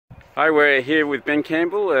Hi, we're here with Ben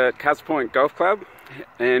Campbell at Castlepoint Golf Club,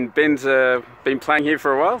 and Ben's been playing here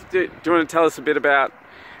for a while. Do you want to tell us a bit about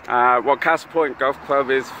what Castlepoint Golf Club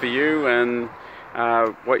is for you and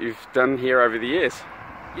what you've done here over the years?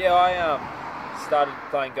 Yeah, I started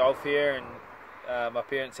playing golf here, and my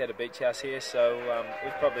parents had a beach house here, so it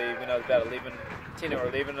was probably when I was about 10 or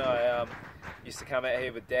 11, I used to come out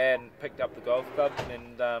here with Dad and picked up the golf club,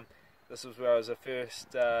 and this was where I was the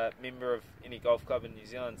first member of any golf club in New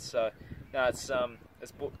Zealand. So no,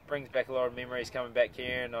 it brings back a lot of memories coming back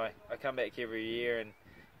here, and I come back every year, and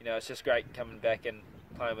it's just great coming back and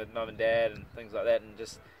playing with Mum and Dad and things like that, and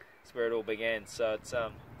just it's where it all began. So it's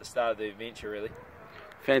the start of the adventure, really.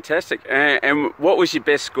 Fantastic. And what was your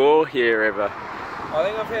best score here ever? I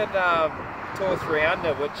think I've had 2 or 3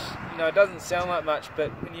 under, which it doesn't sound like much, but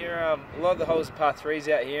when you're a lot of the holes are par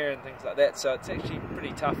 3s out here and things like that, so it's actually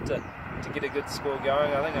pretty tough to get a good score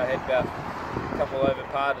going. I think I had about a couple over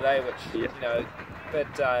par today, which but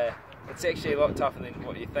it's actually a lot tougher than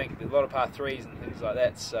what you think. There's a lot of par 3s and things like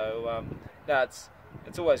that, so no,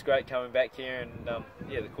 it's always great coming back here, and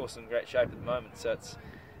the course is in great shape at the moment, so it's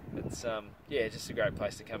just a great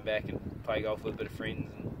place to come back and play golf with a bit of friends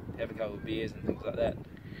and have a couple of beers and things like that.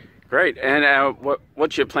 Great. And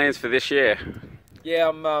what's your plans for this year? Yeah,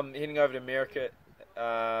 I'm heading over to America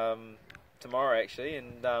tomorrow actually,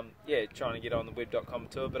 and trying to get on the web.com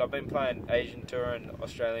tour. But I've been playing Asian tour and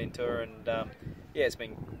Australian tour, and it's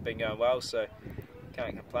been going well, so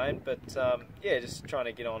can't complain. But just trying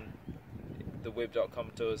to get on the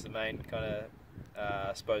web.com tour is the main kind of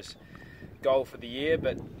I suppose goal for the year.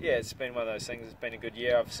 But it's been one of those things. It's been a good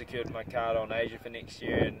year. I've secured my card on Asia for next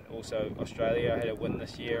year, and also Australia. I had a win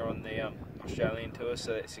this year on the Australian tour,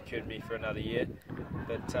 so that secured me for another year.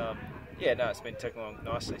 But it's been ticking along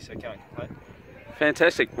nicely, so can't complain.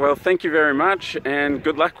 Fantastic. Well, thank you very much, and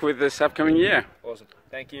good luck with this upcoming year. Awesome.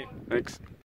 Thank you. Thanks.